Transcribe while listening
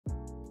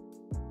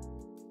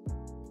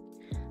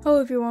Hello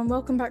everyone,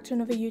 welcome back to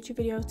another YouTube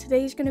video.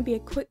 Today is going to be a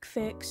quick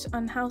fix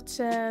on how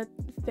to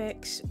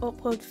fix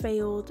upload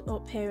failed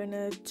up here in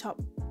the top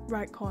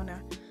right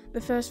corner.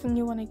 The first thing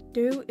you want to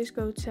do is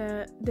go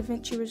to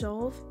DaVinci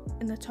Resolve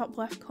in the top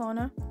left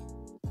corner,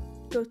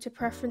 go to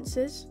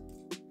Preferences,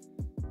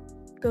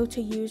 go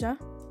to User,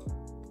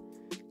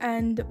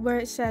 and where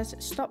it says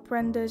Stop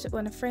Renders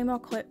when a frame or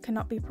clip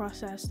cannot be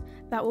processed,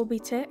 that will be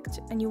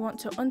ticked, and you want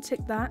to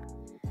untick that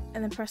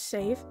and then press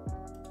Save.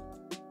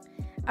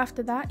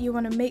 After that, you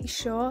want to make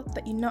sure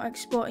that you're not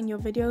exporting your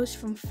videos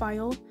from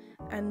File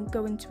and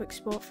go into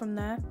Export from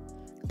there.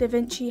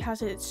 DaVinci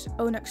has its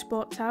own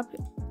export tab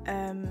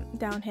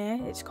down here,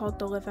 it's called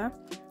Deliver,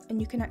 and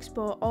you can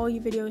export all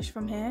your videos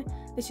from here.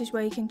 This is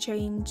where you can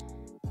change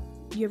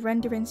your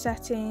rendering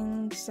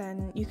settings,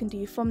 and you can do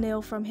your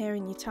thumbnail from here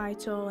and your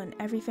title and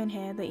everything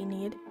here that you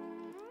need.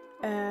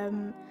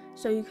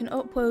 So you can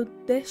upload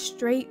this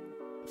straight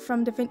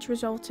from DaVinci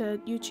Resolve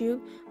to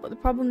YouTube, but the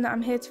problem that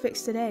I'm here to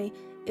fix today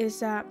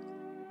is that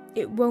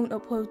it won't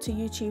upload to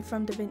YouTube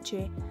from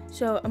DaVinci.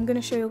 So I'm going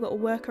to show you a little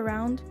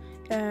workaround.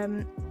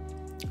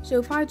 So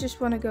if I just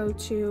want to go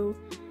to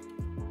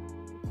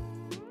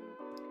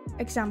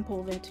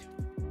example vid,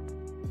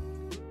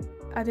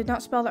 I did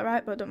not spell that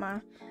right, but don't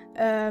matter.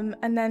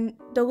 And then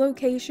the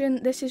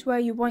location, this is where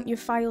you want your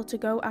file to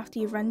go after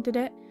you've rendered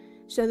it.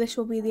 So this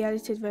will be the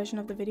edited version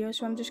of the video.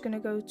 So I'm just going to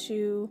go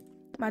to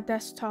my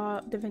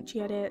desktop, DaVinci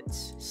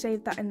Edits,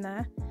 save that in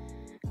there.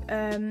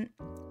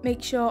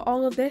 Make sure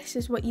all of this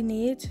is what you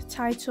need.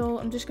 Title,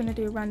 I'm just going to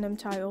do a random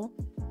title.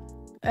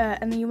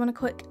 And then you want to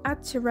click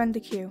Add to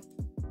Render Queue.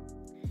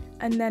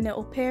 And then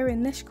it'll appear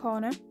in this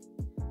corner.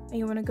 And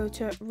you want to go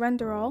to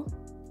Render All.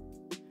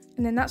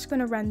 And then that's going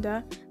to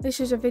render.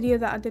 This is a video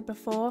that I did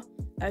before,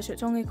 so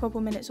it's only a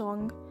couple minutes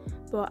long,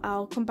 but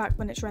I'll come back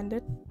when it's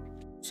rendered.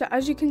 So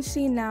as you can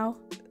see now,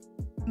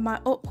 my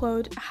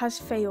upload has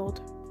failed.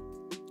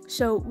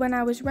 So when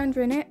I was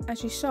rendering it,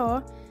 as you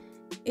saw,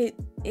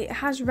 it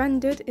has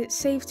rendered, it's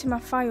saved to my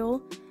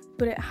file,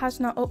 but it has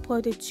not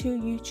uploaded to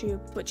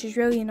YouTube, which is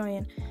really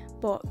annoying.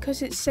 But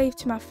because it's saved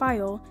to my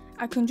file,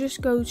 I can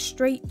just go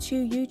straight to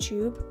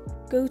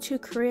YouTube, go to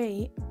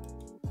Create,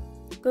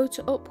 go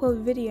to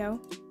Upload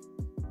Video,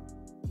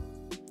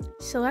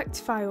 select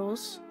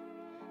Files.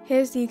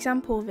 Here's the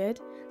example vid.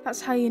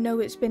 That's how you know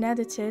it's been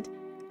edited.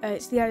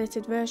 It's the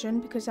edited version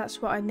because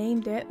that's what I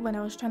named it when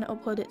I was trying to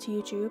upload it to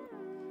YouTube.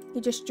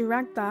 You just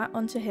drag that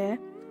onto here,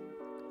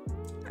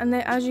 and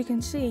then as you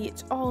can see,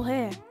 it's all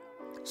here.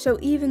 So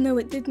even though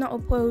it did not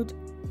upload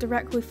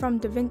directly from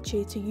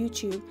DaVinci to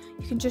YouTube,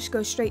 you can just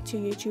go straight to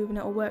YouTube and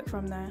it'll work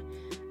from there.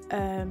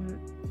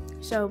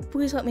 So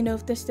please let me know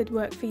if this did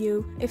work for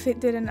you. If it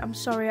didn't, I'm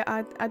sorry,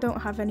 I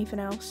don't have anything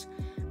else.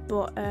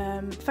 But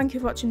thank you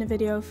for watching the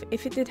video.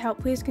 If it did help,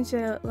 please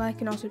consider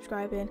liking or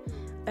subscribing.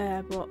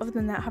 But other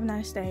than that, have a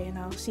nice day and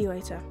I'll see you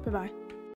later. Bye bye.